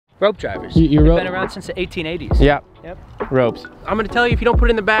rope drivers. They've been around since the 1880s. Yep. Yep. Ropes. I'm gonna tell you, if you don't put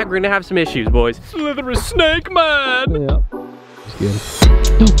it in the bag, we're gonna have some issues, boys. Slithery snake, man. Yep. It's good.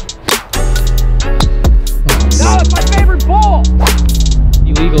 No, it's my favorite ball.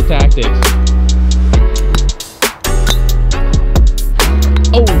 Illegal tactics.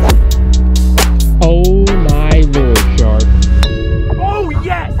 Oh. Oh my lord, Sharp. Oh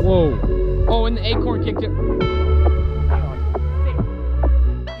yes. Whoa. Oh, and the acorn kicked it.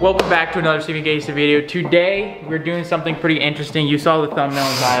 Welcome back to another CVGator video. Today, we're doing something pretty interesting. You saw the thumbnail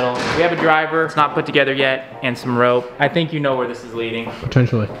and title. We have a driver, it's not put together yet, and some rope. I think you know where this is leading.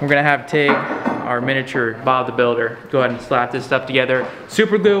 Potentially. We're gonna have Tig, our miniature Bob the Builder, go ahead and slap this stuff together.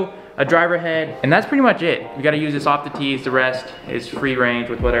 Super glue, a driver head, and that's pretty much it. You gotta use this off the tees. The rest is free range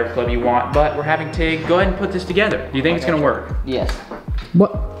with whatever club you want, but we're having Tig go ahead and put this together. Do you think it's gonna work? Yes.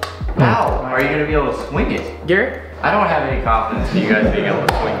 What? How are you gonna be able to swing it? Garrett? I don't have any confidence in you guys being able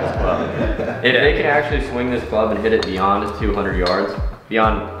to swing this club. If they can actually swing this club and hit it beyond 200 yards,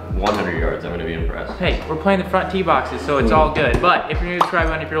 beyond 100 yards, I'm gonna be impressed. Hey, we're playing the front tee boxes, so it's all good. But if you're new to subscribe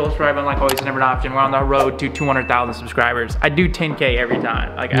button, if you're old subscribe button, like always, it's never an option. We're on the road to 200,000 subscribers. I do 10K every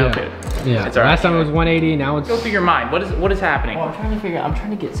time. Like, I hope it. Yeah. It's all right. Last time it was 180, now it's... Go through your mind. What is happening? Well, I'm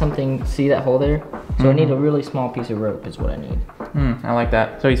trying to get something, see that hole there? So I need a really small piece of rope is what I need. I like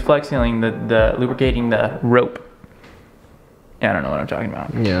that. So he's flexing the lubricating the rope. Yeah, I don't know what I'm talking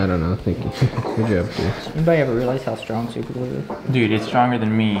about. Yeah, I don't know. Thank you. Good job, dude. Anybody ever realize how strong super glue is? Dude, it's stronger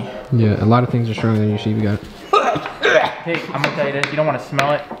than me. Yeah, a lot of things are stronger than you see. You got it. Hey, I'm gonna tell you this. You don't want to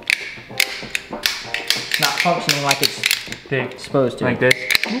smell it. It's not functioning like it's Tig, supposed to. like this.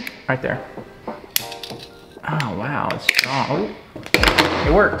 Right there. Oh, wow. It's strong. Oh.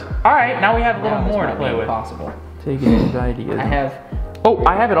 It worked. All right, now we have a little Now this more might to be play with. impossible. Take it ideas. I have... Oh,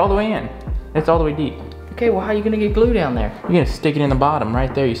 I have it all the way in. It's all the way deep. Okay, well, how are you gonna get glue down there? You're gonna stick it in the bottom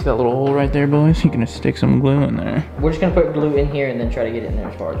right there. You see that little hole right there, boys? You're gonna stick some glue in there. We're just gonna put glue in here and then try to get it in there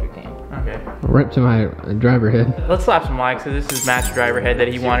as far as we can. Okay. Right to my driver head. Let's slap some likes. So this is Matt's driver head that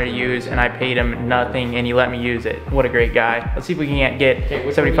he wanted to use, and I paid him nothing, and he let me use it. What a great guy. Let's see if we can get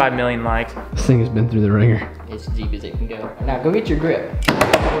 75 million likes. This thing has been through the ringer. As deep as it can go. Now go get your grip.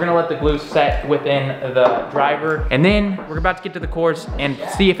 We're gonna let the glue set within the driver, and then we're about to get to the course and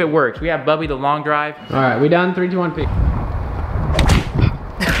see if it works. We have Bubby the long drive. All right, we done. 3, 2, 1, pick. Hit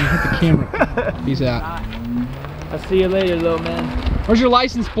the camera. Peace out. I'll see you later, little man. Where's your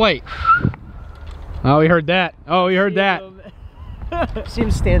license plate? Oh, we heard that. Oh, we heard that. See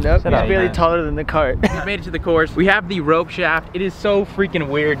him stand up. Shut He's up, barely man. taller than the cart. We've made it to the course. We have the rope shaft. It is so freaking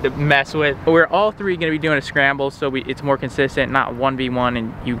weird to mess with. But we're all three gonna be doing a scramble, so it's more consistent, not 1v1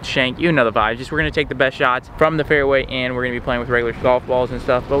 and you shank. You know the vibes. Just we're gonna take the best shots from the fairway, and we're gonna be playing with regular golf balls and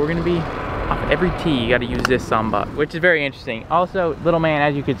stuff. But we're gonna be off every tee. You got to use this samba, which is very interesting. Also, little man,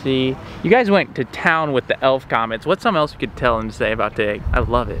 as you can see, you guys went to town with the elf comments. What's something else you could tell him to say about Tig? I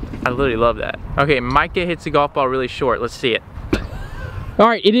love it. I literally love that. Okay, Micah hits the golf ball really short. Let's see it. All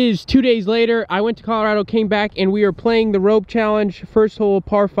right, it is 2 days later. I went to Colorado, came back, and we are playing the rope challenge. First hole,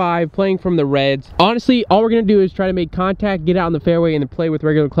 par 5, playing from the reds. Honestly, all we're gonna do is try to make contact, get out on the fairway, and then play with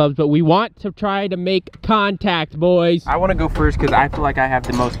regular clubs, but we want to try to make contact, boys. I wanna go first because I feel like I have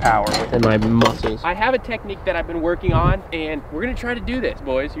the most power within my muscles. I have a technique that I've been working on, and we're gonna try to do this,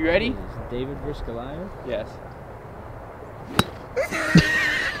 boys. You ready? David versus Goliath? Yes.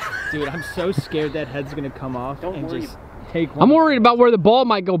 Dude, I'm so scared that head's gonna come off. Don't worry. Just take one. I'm worried about where the ball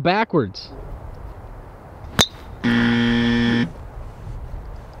might go backwards. Get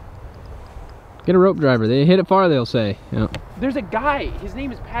a rope driver. They hit it far, they'll say. Yeah. There's a guy, his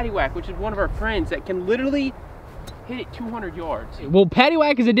name is Paddywhack, which is one of our friends that can literally hit it 200 yards. Well,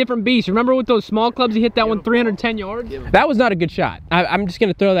 Paddywhack is a different beast. Remember with those small clubs, he hit that one 310 yards? That was not a good shot. I'm just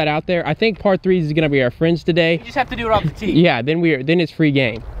gonna throw that out there. I think par 3 is gonna be our friends today. You just have to do it off the tee. Yeah, then it's free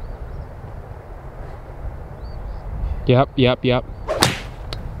game. Yep.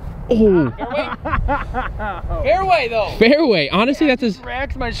 Oh. Fairway though. Fairway. Honestly, that's as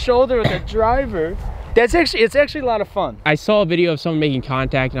Racked my shoulder with a driver. It's actually a lot of fun. I saw a video of someone making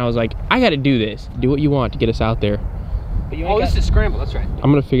contact, and I was like, I gotta do this. Do what you want to get us out there. But you Oh, this is scramble, that's right.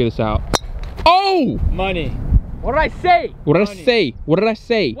 I'm gonna figure this out. Oh! money. What did I say? What did I say? What did I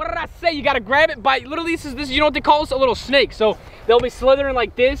say? What did I say? You gotta grab it by, literally this is, you know what they call this? A little snake. So they'll be slithering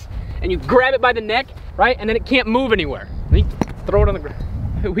like this, and you grab it by the neck, right? And then it can't move anywhere. And you throw it on the ground.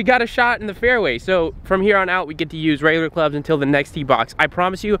 We got a shot in the fairway, so from here on out we get to use regular clubs until the next tee box. I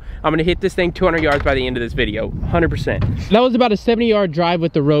promise you, I'm gonna hit this thing 200 yards by the end of this video, 100%. That was about a 70-yard drive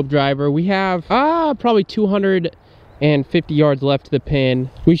with the rope driver. We have probably 200 150 yards left to the pin.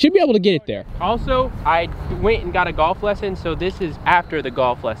 We should be able to get it there. Also, I went and got a golf lesson, so this is after the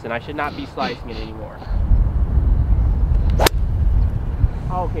golf lesson. I should not be slicing it anymore.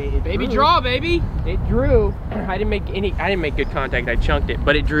 Okay, baby draw, baby. It drew. I didn't make good contact. I chunked it,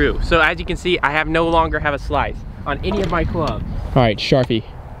 but it drew. So as you can see, I no longer have a slice on any of my clubs. All right, Sharfie.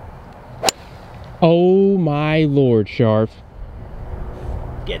 Oh my Lord, Sharf.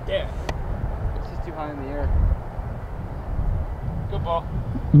 Get there. It's just too high in the air. Good ball.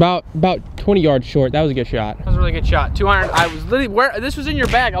 About 20 yards short. That was a good shot. That was a really good shot. 200. I was literally this was in your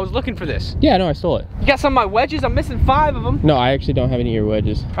bag. I was looking for this. Yeah, no, I stole it. You got some of my wedges? I'm missing 5 of them. No, I actually don't have any of your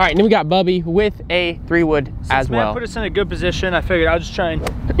wedges. All right, then we got Bubby with a 3-wood as well. Matt put us in a good position, I figured I'll just try and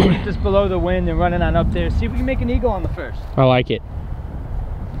keep this below the wind and running on up there. See if we can make an eagle on the first. I like it.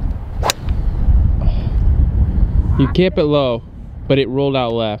 You kept it low, but it rolled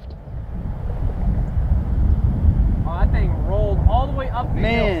out left. Oh, that thing rolled all the way up the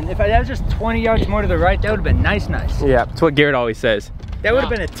hill. If I was just 20 yards more to the right, that would have been nice. Yeah, that's what Garrett always says. That would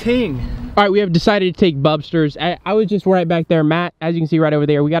have been a ting. All right, we have decided to take Bubsters. I was just right back there, Matt. As you can see right over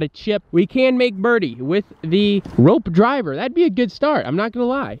there, we got a chip. We can make birdie with the rope driver. That'd be a good start. I'm not gonna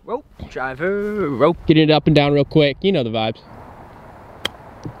lie. Rope driver, rope. Getting it up and down real quick. You know the vibes.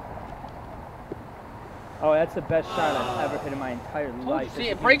 Oh, that's the best shot I've ever hit in my entire life. See,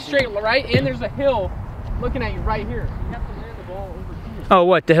 it breaks straight right, and there's a hill looking at you right here. You have to land the ball over here. Oh,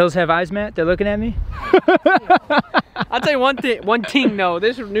 what? The hills have eyes, Matt? They're looking at me? I'll tell you one thing though.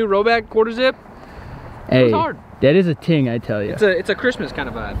 This new Roback quarter zip, it's hard. That is a ting, I tell you. It's a Christmas kind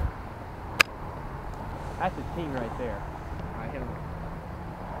of vibe. That's a ting right there. I hit him.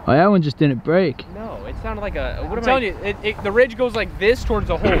 Oh, that one just didn't break. No, it sounded like a. What I'm telling you, the ridge goes like this towards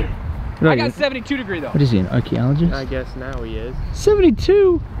the hole. I got 72 degree though. What is he, an archaeologist? I guess now he is.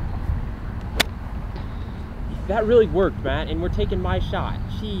 72. That really worked, Matt, and we're taking my shot.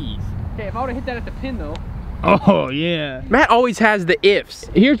 Jeez. Okay, if I would have hit that at the pin though. Oh yeah. Matt always has the ifs.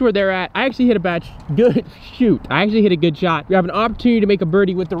 Here's where they're at. I actually hit a good shoot. I actually hit a good shot. We have an opportunity to make a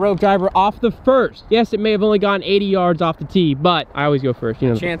birdie with the rope driver off the first. Yes, it may have only gone 80 yards off the tee, but I always go first. You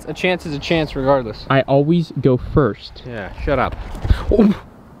know, a chance is a chance regardless. I always go first. Yeah, shut up. Oh.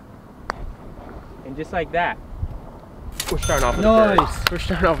 And just like that, we're starting off with the bird. We're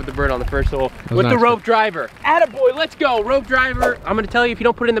starting off with the bird on the first hole with the rope driver. Attaboy, let's go, rope driver. I'm gonna tell you, if you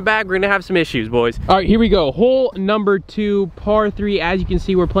don't put it in the bag, we're gonna have some issues, boys. All right, here we go. Hole number 2, par 3. As you can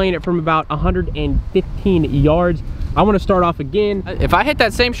see, we're playing it from about 115 yards. I wanna start off again. If I hit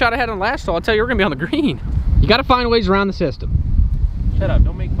that same shot I had on last hole, I'll tell you, we're gonna be on the green. You gotta find ways around the system. Shut up,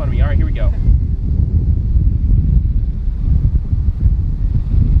 don't make fun of me. All right, here we go.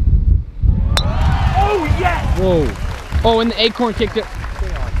 Oh, yes! Whoa. Oh, and the acorn kicked it.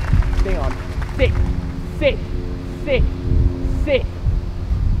 Stay on. Stay on. Sit. Sit. Sit. Sit.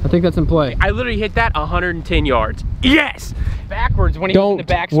 I think that's in play. I literally hit that 110 yards. Yes! Backwards when he hit in the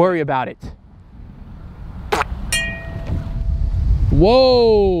back. Don't worry about it.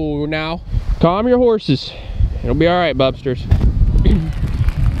 Whoa, now. Calm your horses. It'll be all right, Bubsters.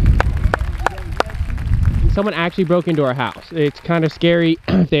 Someone actually broke into our house. It's kind of scary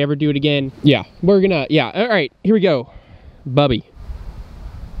if they ever do it again. Yeah, we're gonna, all right, here we go. Bubby.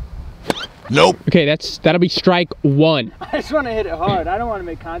 Nope. Okay, that'll be strike 1. I just want to hit it hard. I don't want to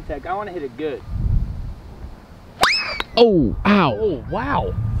make contact. I want to hit it good. Oh, ow. Oh,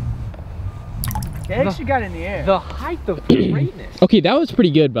 wow. It actually got in the air. The height of greatness. Okay, that was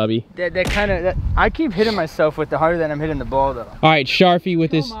pretty good, Bubby. I keep hitting myself with the harder than I'm hitting the ball, though. All right, Sharfie with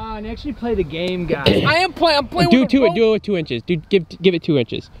this. Come on, actually play the game, guys. I'm playing with do it with 2 inches. Dude, give it 2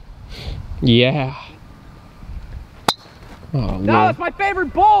 inches. Yeah. Oh, no, that's my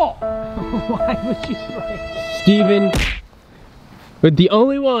favorite ball. Why would you play? Steven, with the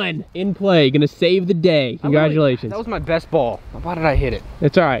only one in play, gonna save the day. Congratulations. That was my best ball. Why did I hit it?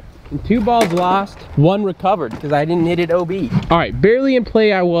 It's all right. 2 balls lost, 1 recovered because I didn't hit it OB. All right, barely in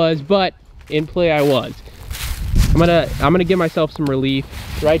play I was, but in play I was. I'm gonna give myself some relief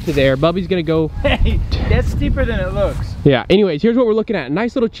right to there. Bubby's gonna go. Hey, that's steeper than it looks. Yeah. Anyways, here's what we're looking at.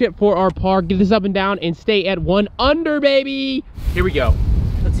 Nice little chip for our par. Get this up and down and stay at 1 under, baby. Here we go.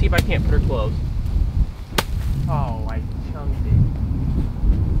 Let's see if I can't put her close. Oh, I chunked it.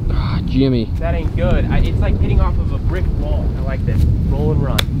 Ah, Jimmy. That ain't good. It's like hitting off of a brick wall. I like this. Roll and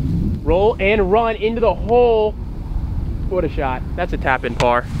run. Roll and run into the hole. What a shot. That's a tap-in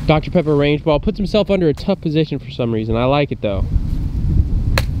par. Dr. Pepper range ball puts himself under a tough position for some reason. I like it though.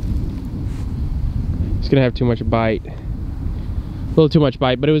 It's gonna have too much bite. A little too much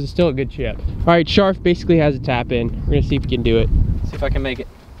bite, but it was still a good chip. All right, Sharf basically has a tap-in. We're gonna see if he can do it. See if I can make it.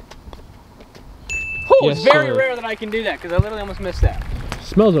 Oh, Yes, it's very sir. rare that I can do that because I literally almost missed that.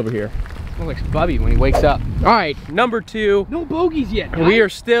 Smells over here. Smells like Bubby when he wakes up. All right, number 2. No bogeys yet. We are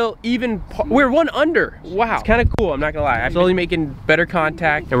still even, we're 1 under. Wow. It's kind of cool, I'm not gonna lie. I'm slowly making better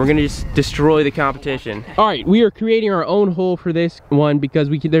contact and we're gonna just destroy the competition. All right, we are creating our own hole for this one because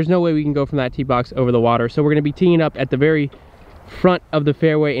there's no way we can go from that tee box over the water. So we're gonna be teeing up at the very front of the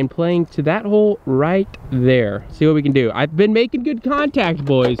fairway and playing to that hole right there. See what we can do. I've been making good contact,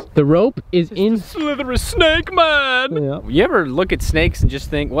 boys. The rope is in. Slithery snake, man. Yeah. You ever look at snakes and just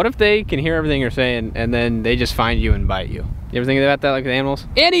think, what if they can hear everything you're saying and then they just find you and bite you? You ever think about that like with animals?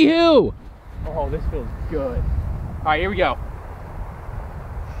 Anywho. Oh, this feels good. All right, here we go.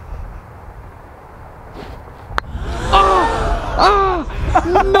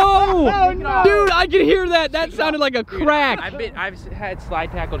 No! Oh, no. Dude, I can hear that. That sounded like a crack. I've had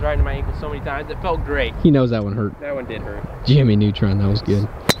slide tackles right into my ankle so many times. It felt great. He knows that one hurt. That one did hurt. Jimmy Neutron, that was good.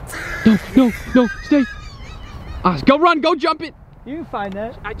 No, stay. Go run, go jump it. You can find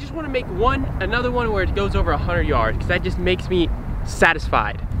that. I just want to make another one where it goes over 100 yards because that just makes me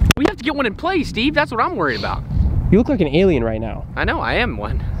satisfied. We have to get one in play, Steve. That's what I'm worried about. You look like an alien right now. I know, I am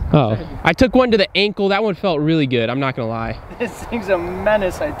one. Oh. I took one to the ankle. That one felt really good. I'm not gonna lie. This thing's a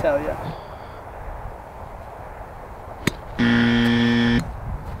menace, I tell you.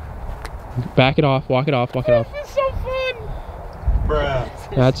 Back it off, walk it off, walk it off. It's so fun.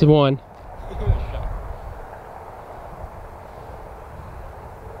 Bruh. That's the one.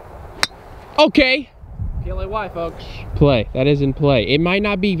 Okay. PLAY, folks. Play. That is in play. It might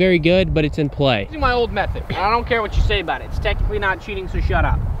not be very good, but it's in play. Using my old method. I don't care what you say about it. It's technically not cheating, so shut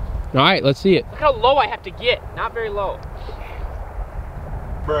up. All right, let's see it. Look how low I have to get. Not very low.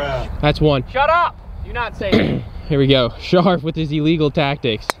 Bruh. That's one. Shut up. Do not say it. Here we go. Sharp with his illegal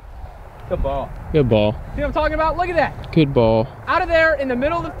tactics. Good ball. Good ball. See what I'm talking about? Look at that. Good ball. Out of there in the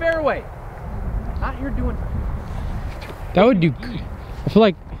middle of the fairway. Not here doing. That would do. I feel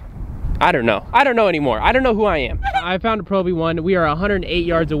like. I don't know. I don't know anymore. I don't know who I am. I found a Pro V1. We are 108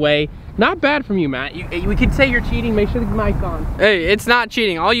 yards away. Not bad from you, Matt. We could say you're cheating. Make sure the mic's on. Hey, it's not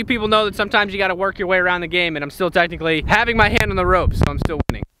cheating. All you people know that sometimes you got to work your way around the game, and I'm still technically having my hand on the rope, so I'm still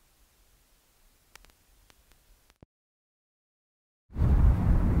winning.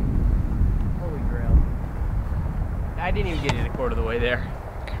 Holy grail. I didn't even get it a quarter of the way there.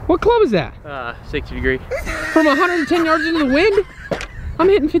 What club is that? 60 degree. From 110 yards into the wind? I'm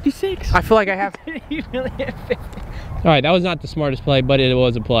hitting 56. I feel like I have. You really hit 50. All right, that was not the smartest play, but it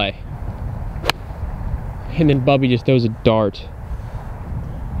was a play. And then Bubby just throws a dart.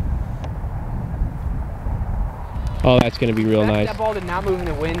 Oh, that's gonna be real nice. That ball did not move in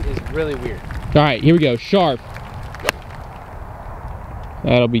the wind is really weird. All right, here we go. Sharp.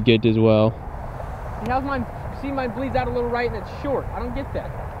 That'll be good as well. How's mine? See, mine bleeds out a little right and it's short. I don't get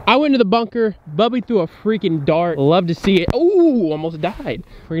that. I went to the bunker. Bubby threw a freaking dart. Love to see it. Ooh, almost died.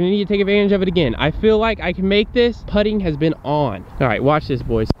 We're gonna need to take advantage of it again. I feel like I can make this. Putting has been on. All right, watch this,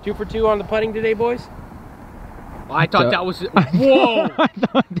 boys. 2 for 2 on the putting today, boys. Well, I thought that was. Whoa! I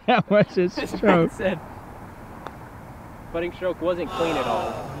thought that was a stroke. Said, putting stroke wasn't clean at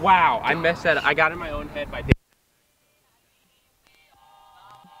all. Wow, I messed that up. I got in my own head by